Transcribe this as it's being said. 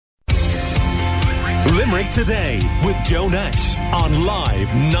Limerick Today with Joe Nash on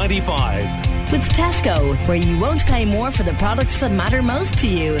Live 95. With Tesco, where you won't pay more for the products that matter most to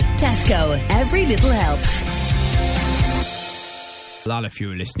you. Tesco, every little helps. A lot of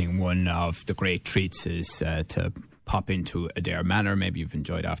you listening, one of the great treats is to pop into Adare Manor. Maybe you've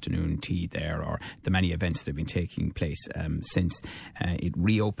enjoyed afternoon tea there, or the many events that have been taking place since it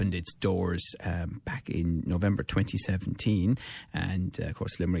reopened its doors back in November 2017. And of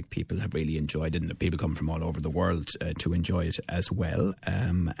course, Limerick people have really enjoyed it, and the people come from all over the world to enjoy it as well.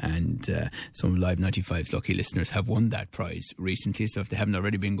 And some of Live 95's lucky listeners have won that prize recently, so if they haven't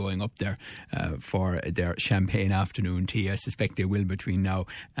already been going up there for their champagne afternoon tea, I suspect they will between now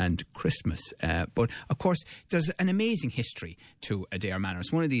and Christmas. But of course, there's an amazing history to Adare Manor.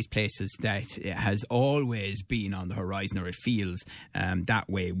 It's one of these places that has always been on the horizon, or it feels that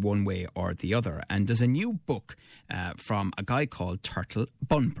way, one way or the other. And there's a new book from a guy called Turtle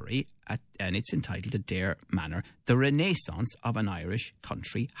Bunbury, and it's entitled Adare Manor, The Renaissance of an Irish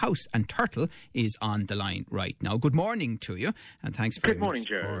Country House. And Turtle is on the line right now. Good morning to you, and thanks very much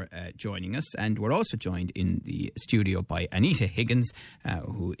for joining us. And we're also joined in the studio by Anita Higgins,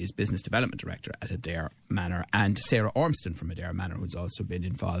 who is Business Development Director at Adare Manor, and Sarah Ormston from Adare Manor, who's also been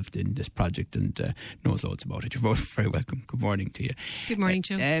involved in this project and knows loads about it. You're both very welcome. Good morning to you. Good morning,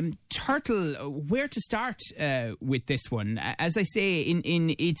 Joe. Turtle, where to start with this one? As I say,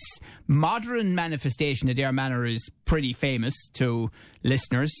 in its modern manifestation, Adare Manor is pretty famous to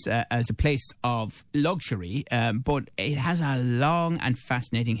listeners as a place of luxury, but it has a long and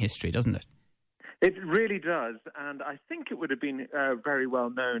fascinating history, doesn't it? It really does, and I think it would have been very well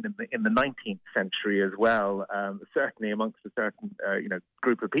known in the 19th century as well. Certainly amongst a certain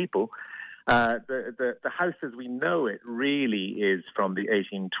group of people. The house as we know it really is from the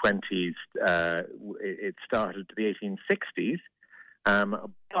 1820s. It started to the 1860s.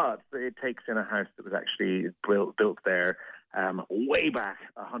 But it takes in a house that was actually built there way back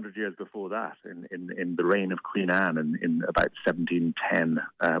 100 years before that, in the reign of Queen Anne, in about 1710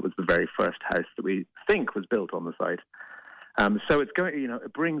 was the very first house that we think was built on the site. So it's going,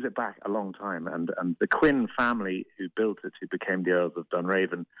 it brings it back a long time, and the Quinn family who built it, who became the Earls of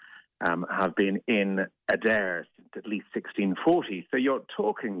Dunraven, have been in Adare since at least 1640. So you're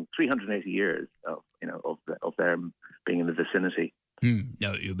talking 380 years of them being in the vicinity.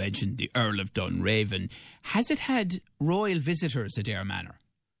 Now, you mentioned the Earl of Dunraven. Has it had royal visitors at Adare Manor?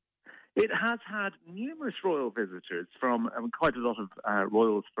 It has had numerous royal visitors from quite a lot of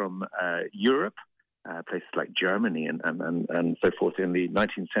royals from Europe, places like Germany and so forth in the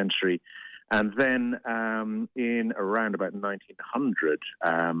 19th century. And then in around about 1900,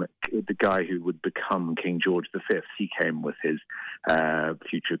 the guy who would become King George V, he came with his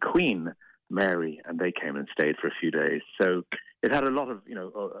future queen, Mary, and they came and stayed for a few days. So it had a lot of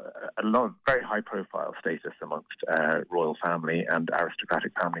very high-profile status amongst royal family and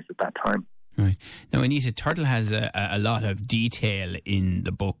aristocratic families at that time. Right. Now, Anita, Turtle has a lot of detail in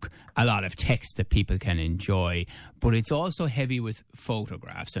the book, a lot of text that people can enjoy, but it's also heavy with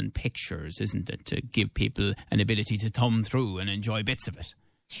photographs and pictures, isn't it, to give people an ability to thumb through and enjoy bits of it?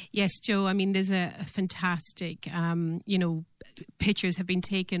 Yes, Joe. I mean, there's a fantastic, pictures have been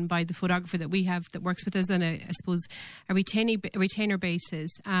taken by the photographer that we have that works with us on a retainer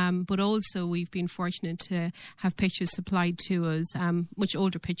basis. But also we've been fortunate to have pictures supplied to us, much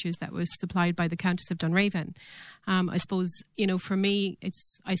older pictures that was supplied by the Countess of Dunraven. I suppose, for me,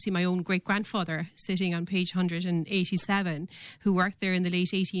 I see my own great-grandfather sitting on page 187, who worked there in the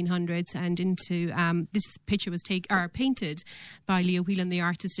late 1800s, and into this picture was painted by Leo Whelan, the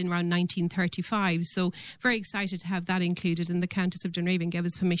artist, in around 1935. So very excited to have that included, and the Countess of Dunraven gave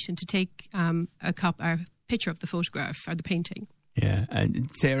us permission to take a picture of the photograph or the painting. Yeah, and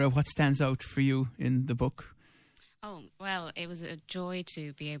Sarah, what stands out for you in the book? Oh, well, it was a joy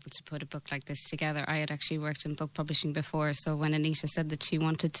to be able to put a book like this together. I had actually worked in book publishing before, so when Anita said that she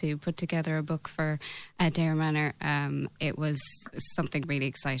wanted to put together a book for Adare Manor, it was something really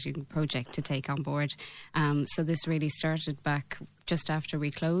exciting project to take on board. So this really started back just after we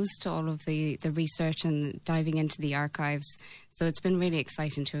closed all of the research and diving into the archives. So it's been really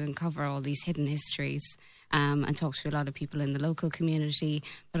exciting to uncover all these hidden histories and talk to a lot of people in the local community,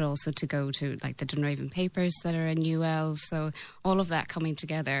 but also to go to like the Dunraven papers that are in UL. So all of that coming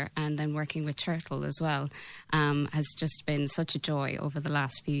together, and then working with Turtle as well, has just been such a joy over the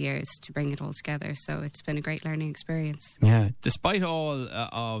last few years to bring it all together. So it's been a great learning experience. Yeah, despite all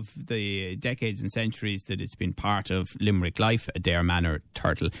of the decades and centuries that it's been part of Limerick life, Adare Manor,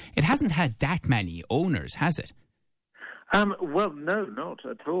 Turtle, it hasn't had that many owners, has it? Well, no, not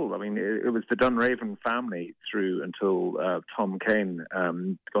at all. I mean, it was the Dunraven family through until Tom Kane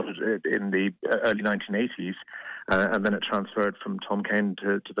got it in the early 1980s, and then it transferred from Tom Kane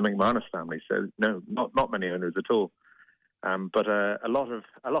to the McManus family. So, no, not many owners at all, but a lot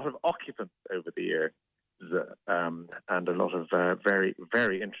of occupants over the years, and a lot of very,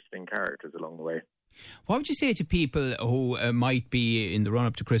 very interesting characters along the way. What would you say to people who might be in the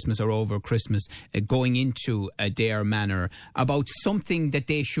run-up to Christmas or over Christmas going into Adare Manor about something that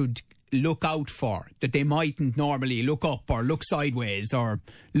they should look out for, that they mightn't normally look up or look sideways or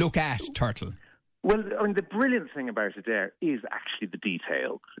look at, Turtle? Well, I mean, the brilliant thing about Adare is actually the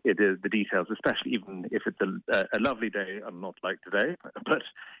details. It is the details, especially even if it's a lovely day, and not like today. But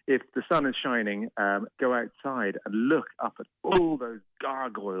if the sun is shining, go outside and look up at all those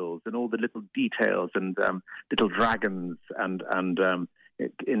gargoyles and all the little details and little dragons and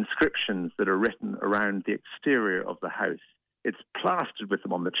inscriptions that are written around the exterior of the house. It's plastered with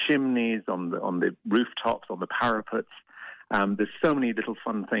them on the chimneys, on the rooftops, on the parapets. There's so many little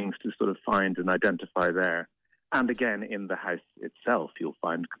fun things to sort of find and identify there. And again, in the house itself, you'll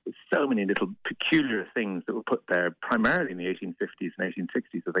find so many little peculiar things that were put there primarily in the 1850s and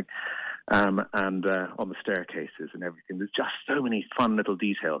 1860s, I think, and on the staircases and everything. There's just so many fun little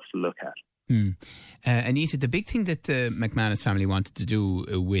details to look at. Anita, the big thing that the McManus family wanted to do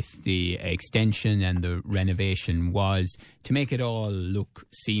with the extension and the renovation was to make it all look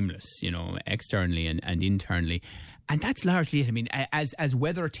seamless, externally and internally. And that's largely it. I mean, as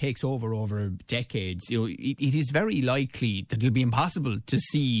weather takes over decades, it is very likely that it'll be impossible to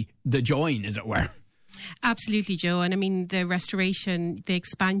see the join, as it were. Absolutely, Joe. And I mean, the restoration, the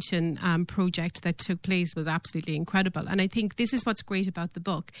expansion project that took place was absolutely incredible. And I think this is what's great about the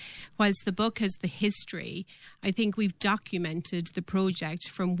book. Whilst the book has the history, I think we've documented the project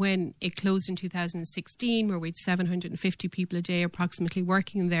from when it closed in 2016, where we had 750 people a day approximately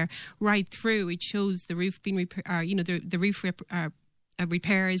working there, right through. It shows the roof being the roof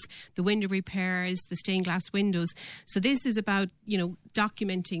repairs, the window repairs, the stained glass windows. So this is about,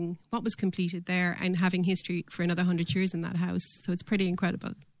 documenting what was completed there and having history for another 100 years in that house. So it's pretty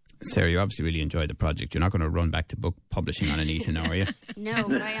incredible. Sarah, you obviously really enjoyed the project. You're not going to run back to book publishing on Anita now, are you? No,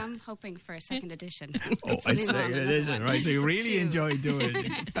 but I am hoping for a second edition. I second edition, right? So you really enjoyed doing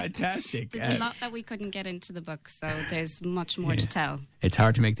it. Fantastic. There's a lot that we couldn't get into the book, so there's much more to tell. It's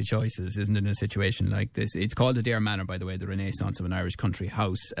hard to make the choices, isn't it, in a situation like this? It's called Adare Manor, by the way, the renaissance of an Irish country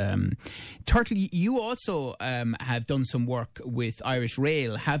house. Turtle, you also have done some work with Irish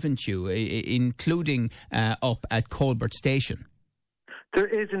Rail, haven't you, including up at Colbert Station? There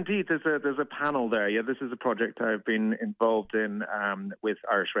is indeed. There's a panel there. Yeah, this is a project I've been involved in with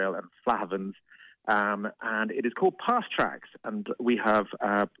Irish Rail and Flahavans, and it is called Past Tracks. And we have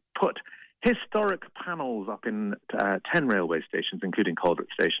put historic panels up in 10 railway stations, including Colbert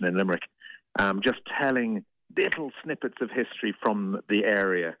Station in Limerick, just telling little snippets of history from the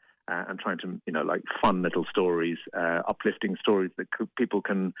area. And trying to, fun little stories, uplifting stories that people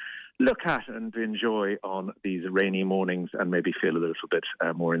can look at and enjoy on these rainy mornings and maybe feel a little bit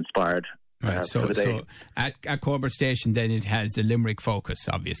more inspired. Right, so at Colbert Station, then it has a Limerick focus,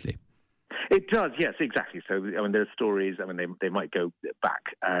 obviously. It does, yes, exactly. So, I mean, there's stories, they might go back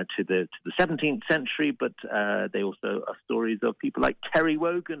to the 17th century, but they also are stories of people like Terry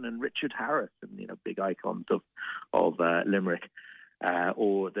Wogan and Richard Harris, and, big icons of Limerick.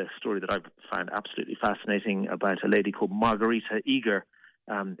 Or the story that I've found absolutely fascinating about a lady called Margarita Eager,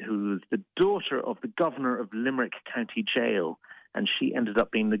 who's the daughter of the governor of Limerick County Jail, and she ended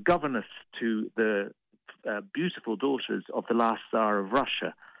up being the governess to the beautiful daughters of the last Tsar of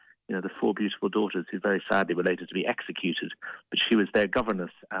Russia, the four beautiful daughters who very sadly were later to be executed, but she was their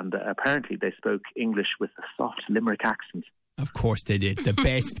governess, and apparently they spoke English with a soft Limerick accent. Of course they did, the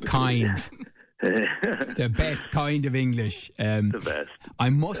best kind. The best kind of English. The best.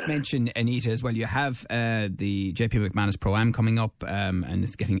 I must mention, Anita, as well, you have the JP McManus Pro-Am coming up, and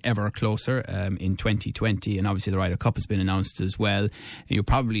it's getting ever closer in 2020, and obviously the Ryder Cup has been announced as well. You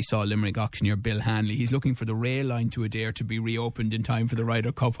probably saw Limerick auctioneer Bill Hanley. He's looking for the rail line to Adare to be reopened in time for the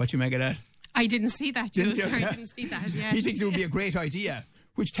Ryder Cup. What do you make of that? I didn't see that, Joe. Sorry, I didn't see that. Yeah. He thinks it would be a great idea.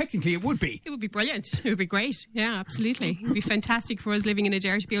 Which technically it would be. It would be brilliant. It would be great. Yeah, absolutely. It would be fantastic for us living in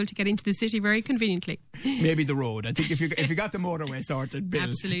Adare to be able to get into the city very conveniently. Maybe the road. I think if you got the motorway sorted, Bill,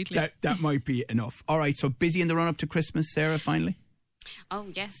 absolutely, that might be enough. All right, so busy in the run-up to Christmas, Sarah, finally? Oh,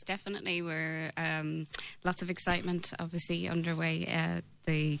 yes, definitely. We're lots of excitement, obviously, underway.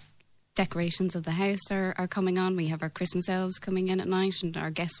 The decorations of the house are coming on. We have our Christmas elves coming in at night, and our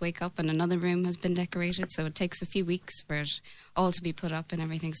guests wake up and another room has been decorated, so it takes a few weeks for it all to be put up and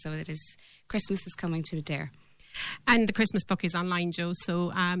everything. So Christmas is coming to Adare. And the Christmas book is online, Joe.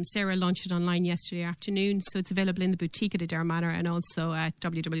 So Sarah launched it online yesterday afternoon. So it's available in the boutique at Adare Manor and also at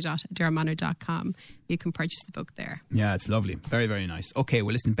www.adaremanor.com. You can purchase the book there. Yeah, it's lovely. Very, very nice. Okay,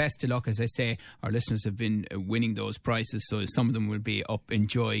 well, listen, best of luck. As I say, our listeners have been winning those prizes, so some of them will be up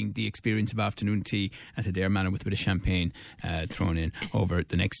enjoying the experience of afternoon tea at Adare Manor with a bit of champagne thrown in over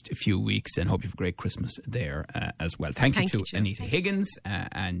the next few weeks, and hope you have a great Christmas there as well. Thank you to Anita Higgins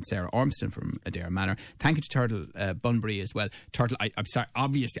and Sarah Ormston from Adare Manor. Thank you to Turtle Bunbury as well. Turtle, I'm sorry,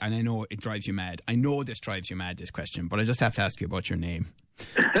 obviously, and I know it drives you mad. I know this drives you mad, this question, but I just have to ask you about your name.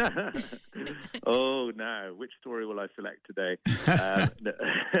 Oh, now, which story will I select today?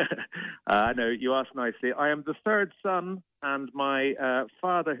 No, you asked nicely. I am the third son, and my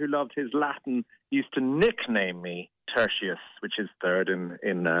father, who loved his Latin, used to nickname me Tertius, which is third in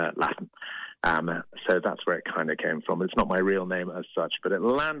Latin. So that's where it kind of came from. It's not my real name as such, but it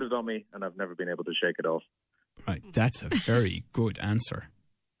landed on me, and I've never been able to shake it off. Right, that's a very good answer.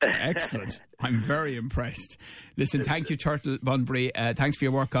 Excellent. I'm very impressed. Listen, thank you, Turtle Bunbury. Thanks for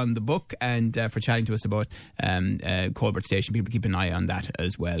your work on the book and for chatting to us about Colbert Station. People keep an eye on that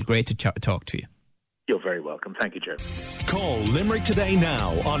as well. Great to talk to you. You're very welcome. Thank you, Joe. Call Limerick Today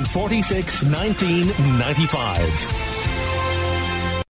now on 46 19 95.